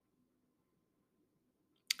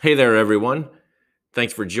Hey there, everyone.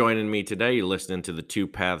 Thanks for joining me today. You're listening to the Two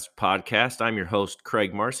Paths podcast. I'm your host,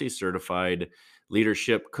 Craig Marcy, certified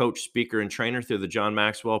leadership coach, speaker, and trainer through the John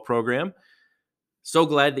Maxwell program. So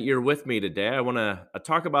glad that you're with me today. I want to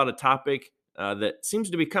talk about a topic that seems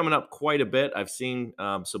to be coming up quite a bit. I've seen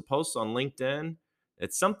some posts on LinkedIn.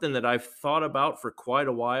 It's something that I've thought about for quite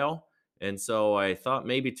a while. And so I thought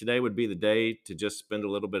maybe today would be the day to just spend a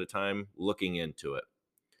little bit of time looking into it.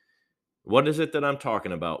 What is it that I'm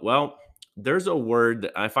talking about? Well, there's a word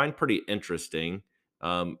that I find pretty interesting,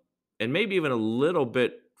 um, and maybe even a little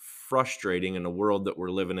bit frustrating in the world that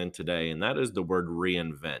we're living in today, and that is the word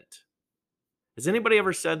reinvent. Has anybody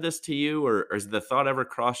ever said this to you, or has the thought ever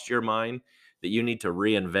crossed your mind that you need to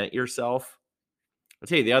reinvent yourself? I'll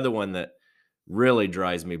tell you the other one that really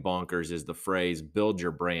drives me bonkers is the phrase "build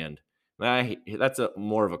your brand." That's a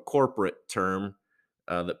more of a corporate term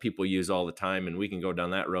that people use all the time, and we can go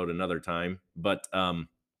down that road another time. But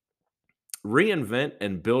reinvent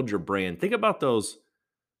and build your brand. Think about those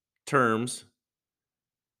terms,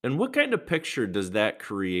 and what kind of picture does that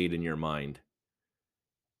create in your mind?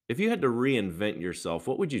 If you had to reinvent yourself,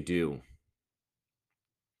 what would you do?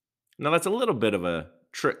 Now, that's a little bit of a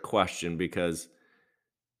trick question because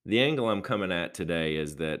the angle I'm coming at today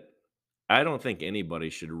is that I don't think anybody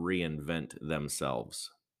should reinvent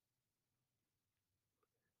themselves.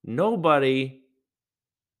 Nobody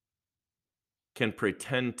can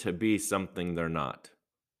pretend to be something they're not.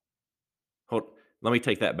 Hold, let me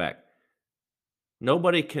take that back.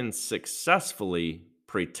 Nobody can successfully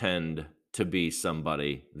pretend to be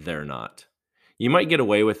somebody they're not. You might get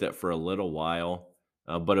away with it for a little while,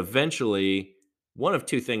 but eventually, one of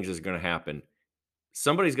two things is going to happen.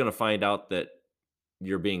 Somebody's going to find out that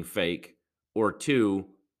you're being fake, or two,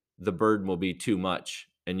 the burden will be too much,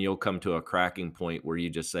 and you'll come to a cracking point where you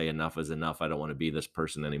just say, enough is enough. I don't want to be this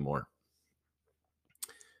person anymore.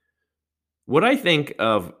 What I think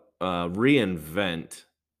of reinvent,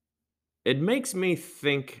 it makes me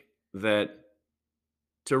think that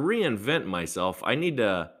to reinvent myself, I need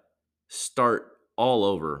to start all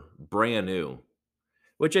over, brand new,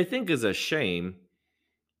 which I think is a shame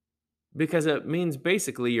because it means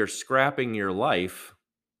basically you're scrapping your life,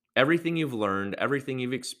 everything you've learned, everything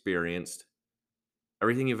you've experienced,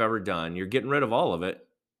 everything you've ever done, you're getting rid of all of it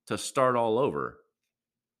to start all over.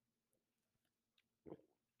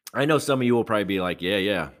 I know some of you will probably be like,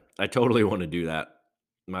 yeah, I totally want to do that.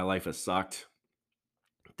 My life has sucked.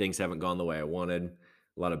 Things haven't gone the way I wanted.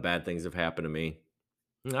 A lot of bad things have happened to me.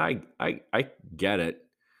 I get it.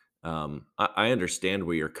 I understand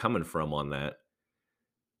where you're coming from on that.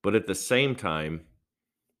 But at the same time,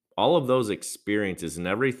 all of those experiences and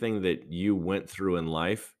everything that you went through in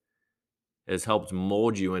life has helped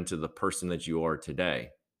mold you into the person that you are today.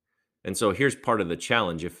 And so here's part of the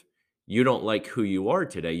challenge. If you don't like who you are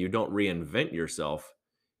today, you don't reinvent yourself.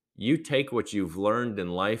 You take what you've learned in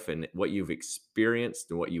life and what you've experienced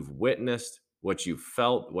and what you've witnessed, what you've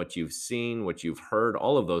felt, what you've seen, what you've heard,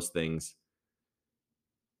 all of those things,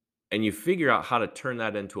 and you figure out how to turn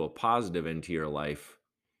that into a positive into your life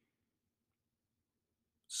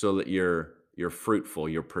so that you're fruitful,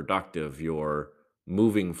 you're productive, you're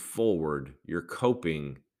moving forward, you're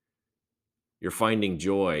coping, you're finding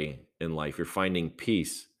joy in life, you're finding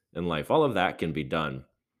peace in life. All of that can be done.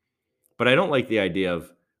 But I don't like the idea of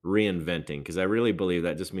reinventing because I really believe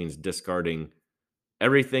that just means discarding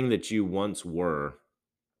everything that you once were,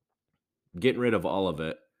 getting rid of all of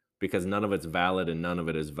it because none of it's valid and none of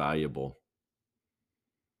it is valuable.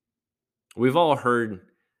 We've all heard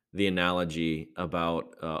the analogy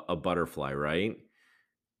about a butterfly, right?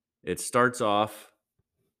 It starts off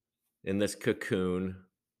in this cocoon,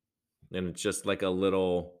 and it's just like a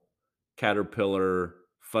little caterpillar,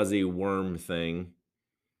 fuzzy worm thing.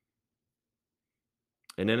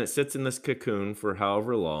 And then it sits in this cocoon for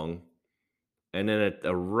however long. And then at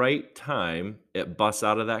the right time, it busts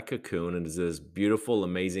out of that cocoon and is this beautiful,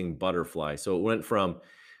 amazing butterfly. So it went from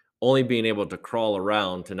only being able to crawl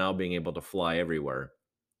around to now being able to fly everywhere.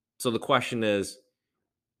 So the question is,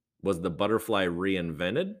 was the butterfly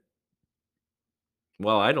reinvented?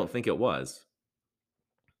 Well, I don't think it was.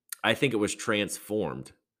 I think it was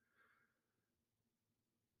transformed,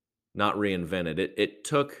 not reinvented. It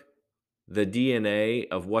took the DNA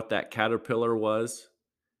of what that caterpillar was,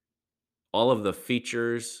 all of the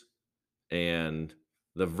features and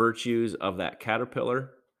the virtues of that caterpillar,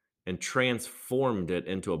 and transformed it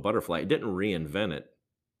into a butterfly. It didn't reinvent it.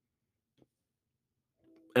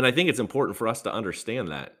 And I think it's important for us to understand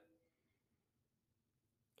that.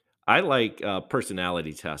 I like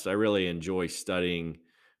personality tests. I really enjoy studying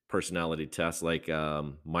personality tests like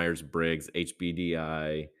Myers Briggs,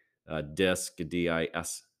 HBDI, DISC,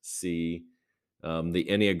 DISC. see. The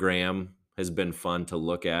Enneagram has been fun to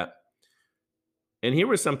look at. And here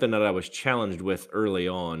was something that I was challenged with early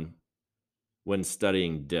on when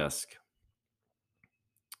studying DISC.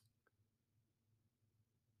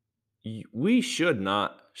 We should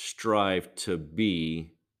not strive to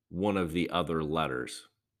be one of the other letters.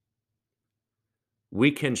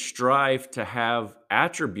 We can strive to have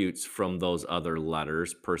attributes from those other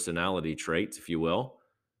letters, personality traits, if you will,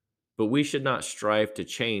 but we should not strive to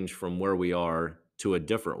change from where we are to a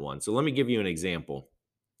different one. So let me give you an example.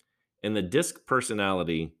 In the DISC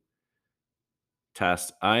personality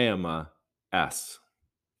test, I am a S.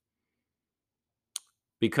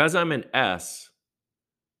 Because I'm an S,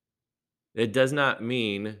 it does not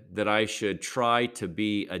mean that I should try to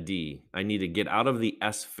be a D. I need to get out of the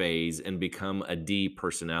S phase and become a D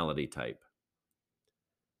personality type.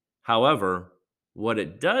 However, what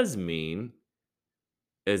it does mean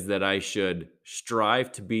is that I should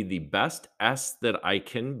strive to be the best S that I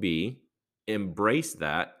can be, embrace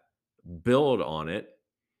that, build on it,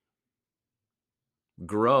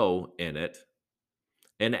 grow in it.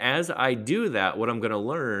 And as I do that, what I'm going to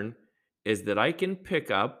learn is that I can pick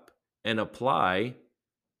up and apply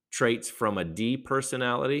traits from a D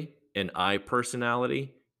personality, an I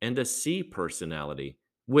personality, and a C personality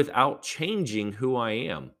without changing who I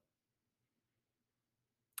am.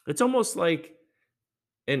 It's almost like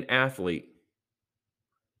an athlete.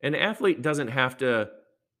 An athlete doesn't have to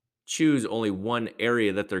choose only one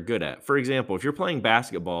area that they're good at. For example, if you're playing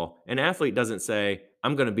basketball, an athlete doesn't say,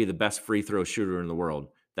 I'm going to be the best free throw shooter in the world.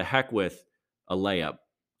 The heck with a layup.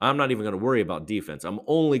 I'm not even going to worry about defense. I'm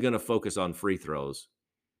only going to focus on free throws.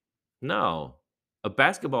 No, a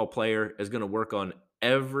basketball player is going to work on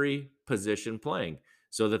every position playing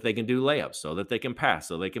so that they can do layups, so that they can pass,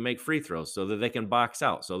 so they can make free throws, so that they can box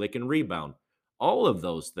out, so they can rebound. All of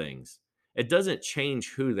those things. It doesn't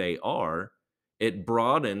change who they are, it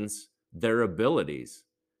broadens their abilities.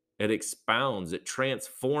 It expounds, it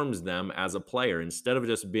transforms them as a player. Instead of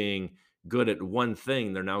just being good at one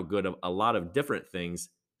thing, they're now good at a lot of different things,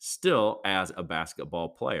 still as a basketball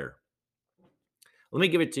player. Let me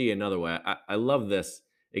give it to you another way. I love this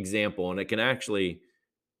example, and it can actually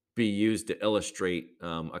be used to illustrate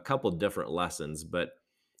a couple different lessons. But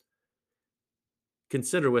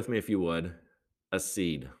consider with me, if you would, a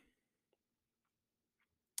seed.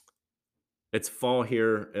 It's fall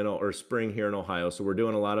here or spring here in Ohio, so we're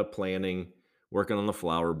doing a lot of planting, working on the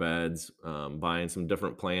flower beds, buying some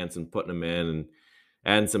different plants and putting them in, and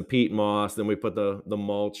adding some peat moss. Then we put the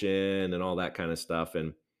mulch in and all that kind of stuff.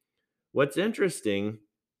 And what's interesting,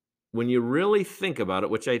 when you really think about it,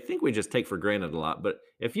 which I think we just take for granted a lot, but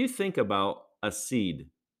if you think about a seed,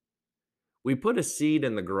 we put a seed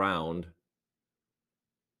in the ground,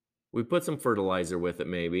 we put some fertilizer with it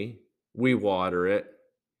maybe, we water it,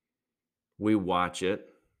 we watch it,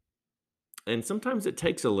 and sometimes it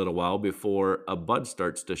takes a little while before a bud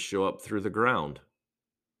starts to show up through the ground.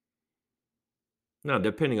 Now,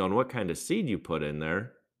 depending on what kind of seed you put in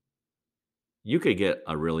there, you could get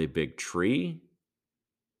a really big tree,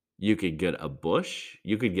 you could get a bush,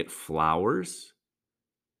 you could get flowers,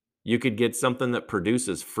 you could get something that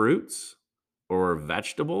produces fruits or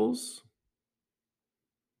vegetables.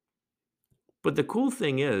 But the cool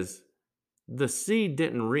thing is, the seed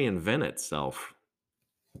didn't reinvent itself.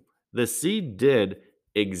 The seed did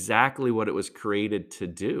exactly what it was created to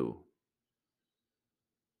do.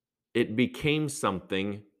 It became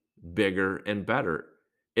something bigger and better.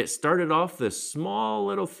 It started off this small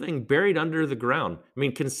little thing buried under the ground. I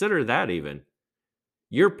mean, consider that even.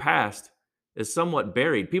 Your past is somewhat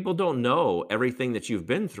buried. People don't know everything that you've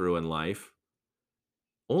been through in life.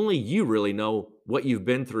 Only you really know what you've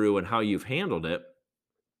been through and how you've handled it.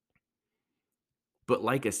 But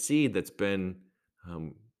like a seed that's been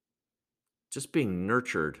just being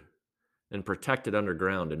nurtured and protected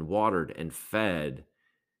underground and watered and fed,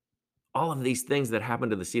 all of these things that happen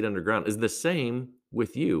to the seed underground is the same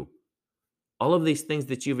with you. All of these things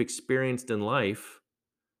that you've experienced in life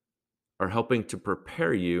are helping to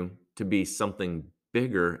prepare you to be something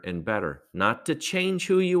bigger and better, not to change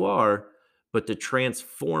who you are, but to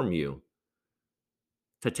transform you,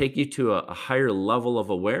 to take you to a higher level of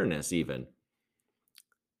awareness, even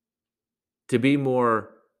to be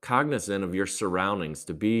more cognizant of your surroundings,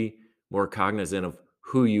 to be more cognizant of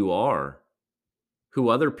who you are, who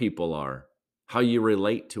other people are, how you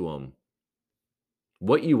relate to them,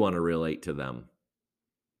 what you want to relate to them.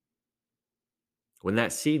 When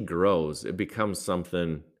that seed grows, it becomes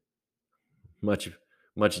something much,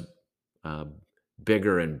 much uh,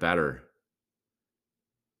 bigger and better.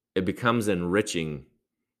 It becomes enriching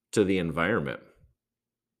to the environment.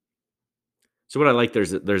 So what I like,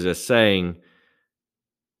 there's a saying,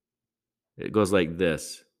 it goes like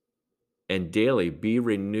this: and daily be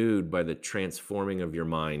renewed by the transforming of your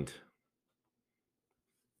mind.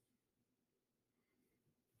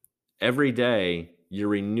 Every day, you're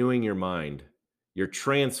renewing your mind. You're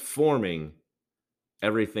transforming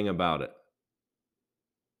everything about it.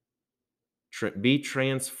 Be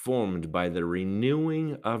transformed by the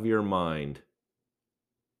renewing of your mind.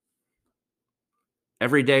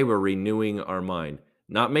 Every day, we're renewing our mind,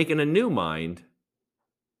 not making a new mind,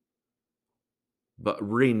 but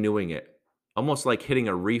renewing it. Almost like hitting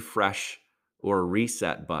a refresh or a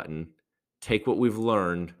reset button. Take what we've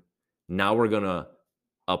learned. Now we're going to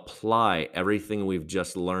apply everything we've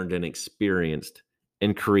just learned and experienced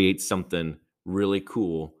and create something really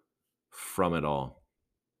cool from it all.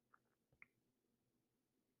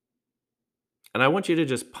 And I want you to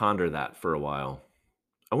just ponder that for a while.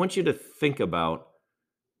 I want you to think about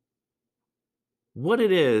what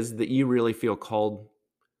it is that you really feel called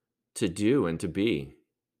to do and to be.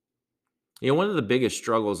 One of the biggest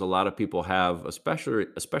struggles a lot of people have,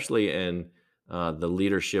 especially in the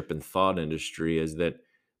leadership and thought industry, is that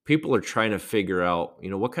people are trying to figure out,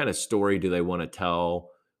 what kind of story do they want to tell?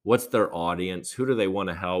 What's their audience? Who do they want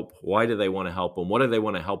to help? Why do they want to help them? What do they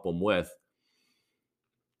want to help them with?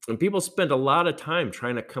 And people spend a lot of time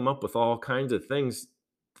trying to come up with all kinds of things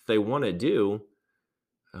that they want to do.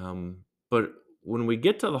 But when we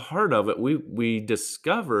get to the heart of it, we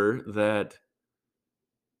discover that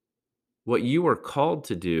what you are called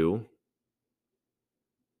to do,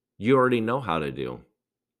 you already know how to do.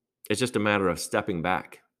 It's just a matter of stepping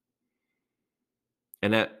back.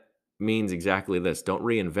 And that means exactly this: don't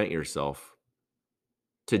reinvent yourself.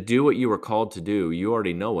 To do what you were called to do, you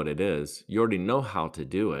already know what it is. You already know how to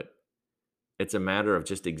do it. It's a matter of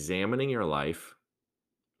just examining your life,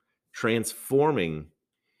 transforming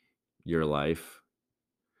your life,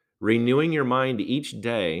 renewing your mind each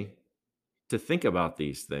day to think about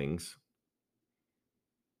these things,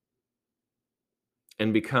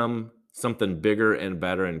 and become something bigger and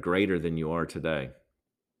better and greater than you are today.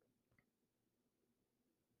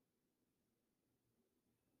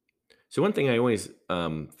 So one thing I always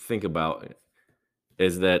think about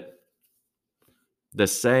is that the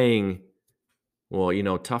saying,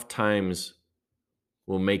 well, tough times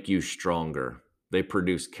will make you stronger. They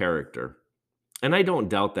produce character. And I don't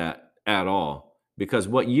doubt that at all, because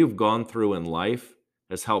what you've gone through in life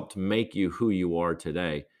has helped make you who you are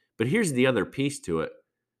today. But here's the other piece to it: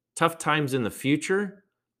 tough times in the future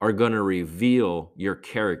are going to reveal your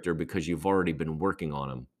character because you've already been working on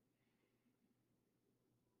them.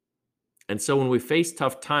 And so when we face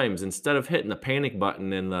tough times, instead of hitting the panic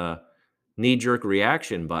button and the knee-jerk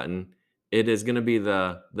reaction button, it is going to be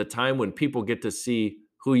the time when people get to see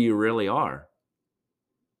who you really are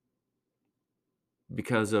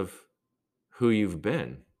because of who you've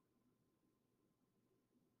been.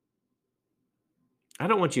 I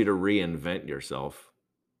don't want you to reinvent yourself.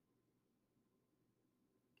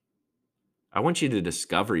 I want you to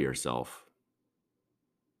discover yourself.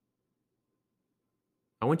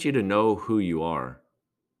 I want you to know who you are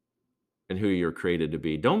and who you're created to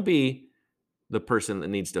be. Don't be the person that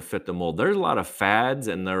needs to fit the mold. There's a lot of fads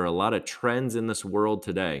and there are a lot of trends in this world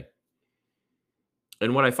today.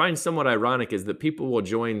 And what I find somewhat ironic is that people will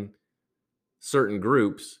join certain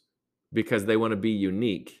groups because they want to be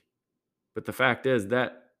unique. But the fact is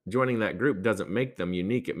that joining that group doesn't make them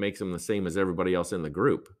unique. It makes them the same as everybody else in the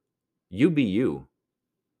group. You be you.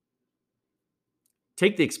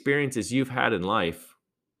 Take the experiences you've had in life.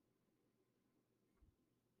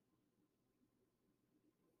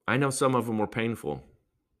 I know some of them were painful.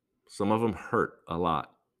 Some of them hurt a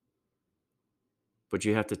lot. But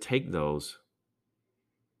you have to take those,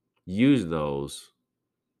 use those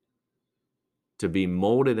to be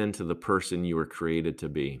molded into the person you were created to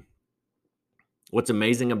be. What's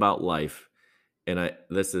amazing about life, and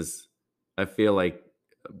I feel like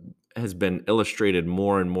has been illustrated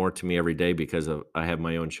more and more to me every day because I have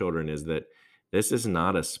my own children, is that this is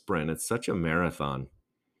not a sprint. It's such a marathon.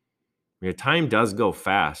 Your time does go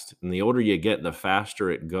fast, and the older you get, the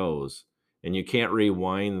faster it goes. And you can't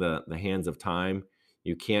rewind the hands of time.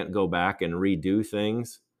 You can't go back and redo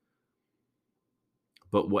things.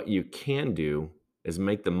 But what you can do is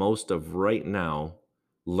make the most of right now,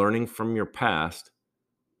 learning from your past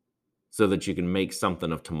so that you can make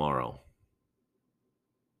something of tomorrow.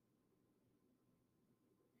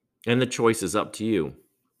 And the choice is up to you.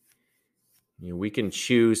 We can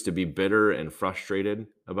choose to be bitter and frustrated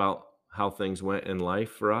about how things went in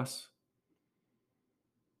life for us.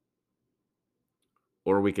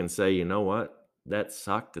 Or we can say, you know what? That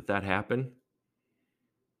sucked that happened.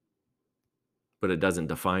 but it doesn't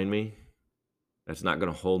define me. It's not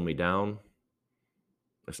going to hold me down.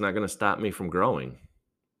 It's not going to stop me from growing.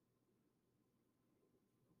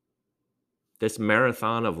 This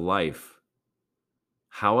marathon of life,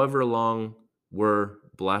 however long we're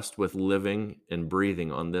blessed with living and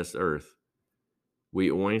breathing on this earth,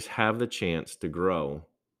 we always have the chance to grow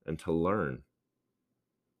and to learn.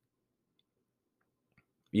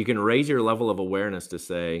 You can raise your level of awareness to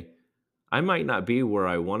say, I might not be where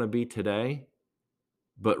I want to be today,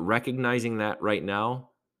 but recognizing that right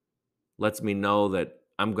now lets me know that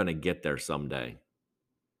I'm going to get there someday.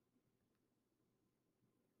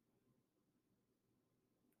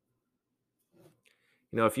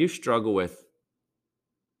 If you struggle with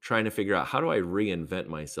trying to figure out how do I reinvent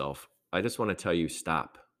myself, I just want to tell you,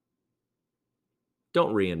 stop.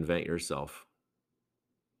 Don't reinvent yourself.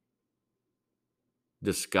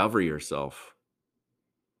 Discover yourself.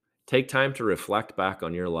 Take time to reflect back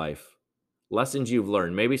on your life. Lessons you've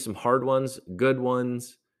learned, maybe some hard ones, good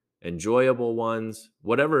ones, enjoyable ones,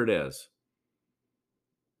 whatever it is.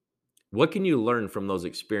 What can you learn from those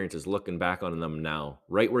experiences looking back on them now,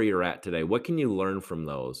 right where you're at today? What can you learn from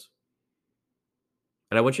those?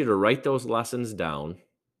 And I want you to write those lessons down.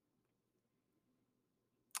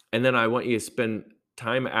 And then I want you to spend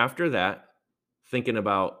time after that thinking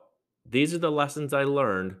about, these are the lessons I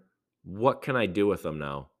learned. What can I do with them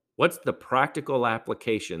now? What's the practical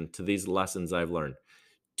application to these lessons I've learned?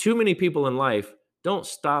 Too many people in life don't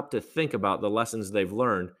stop to think about the lessons they've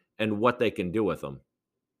learned and what they can do with them.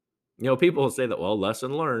 People will say that, well,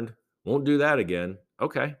 lesson learned, won't do that again.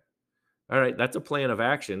 Okay. All right. That's a plan of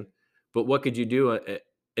action. But what could you do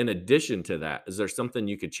in addition to that? Is there something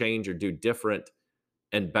you could change or do different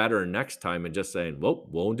and better next time, and just saying, well,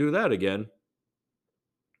 won't do that again?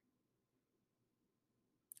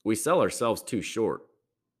 We sell ourselves too short.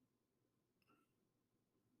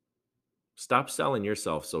 Stop selling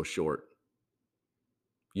yourself so short.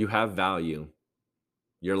 You have value.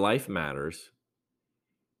 Your life matters.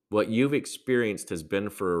 What you've experienced has been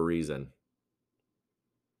for a reason.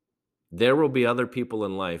 There will be other people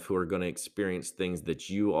in life who are going to experience things that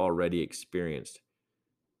you already experienced.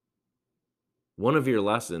 One of your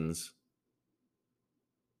lessons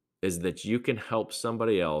is that you can help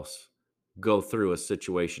somebody else go through a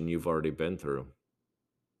situation you've already been through.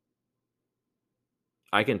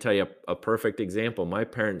 I can tell you a perfect example. My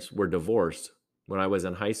parents were divorced when I was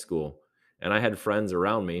in high school, and I had friends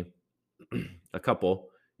around me, a couple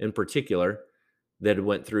in particular, that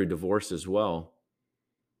went through divorce as well.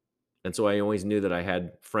 And so I always knew that I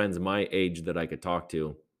had friends my age that I could talk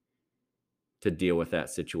to deal with that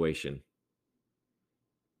situation.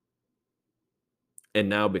 And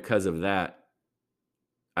now because of that,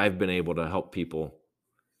 I've been able to help people,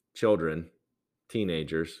 children,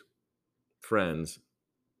 teenagers, friends,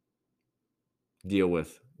 deal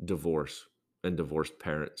with divorce and divorced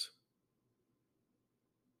parents.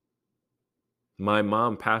 My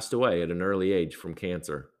mom passed away at an early age from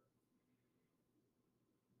cancer.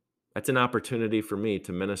 That's an opportunity for me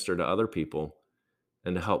to minister to other people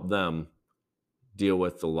and to help them deal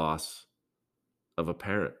with the loss of a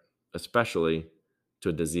parent, especially to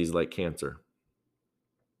a disease like cancer.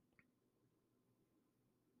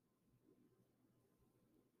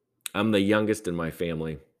 I'm the youngest in my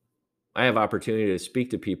family. I have opportunity to speak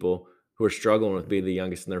to people who are struggling with being the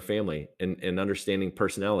youngest in their family and understanding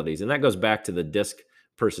personalities. And that goes back to the DISC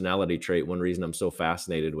personality trait. One reason I'm so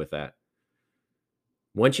fascinated with that.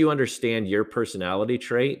 Once you understand your personality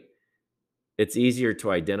trait, it's easier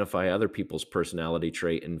to identify other people's personality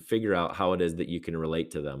trait and figure out how it is that you can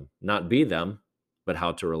relate to them. Not be them, but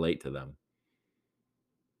how to relate to them.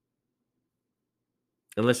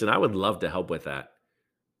 And listen, I would love to help with that.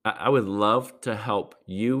 I would love to help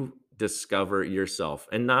you discover yourself,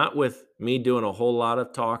 and not with me doing a whole lot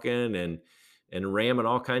of talking and ramming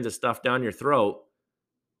all kinds of stuff down your throat,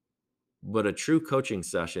 but a true coaching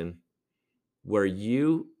session where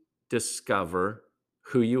you discover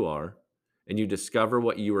who you are and you discover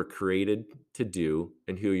what you were created to do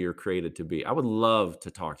and who you're created to be. I would love to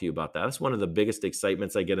talk to you about that. That's one of the biggest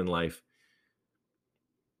excitements I get in life,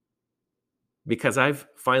 because I've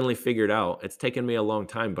finally figured out, it's taken me a long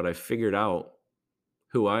time, but I figured out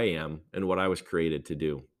who I am and what I was created to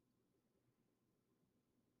do.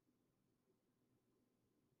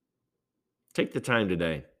 Take the time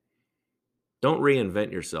today. Don't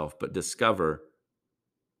reinvent yourself, but discover,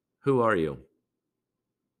 who are you?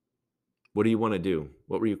 What do you want to do?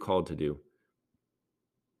 What were you called to do?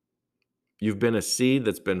 You've been a seed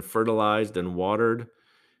that's been fertilized and watered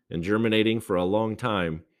and germinating for a long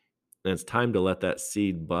time. And it's time to let that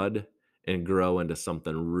seed bud and grow into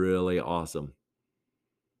something really awesome.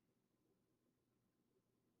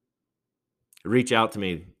 Reach out to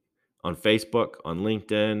me on Facebook, on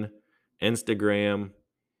LinkedIn, Instagram.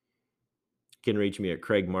 You can reach me at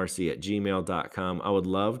craigmarcy@gmail.com. I would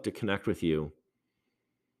love to connect with you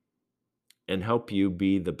and help you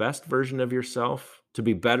be the best version of yourself, to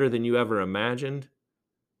be better than you ever imagined,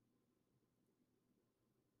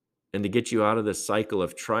 and to get you out of this cycle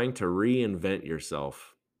of trying to reinvent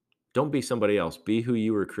yourself. Don't be somebody else. Be who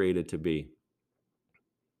you were created to be.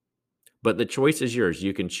 But the choice is yours.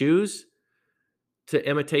 You can choose to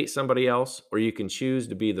imitate somebody else, or you can choose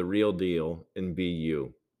to be the real deal and be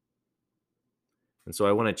you. And so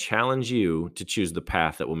I want to challenge you to choose the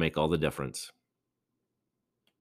path that will make all the difference.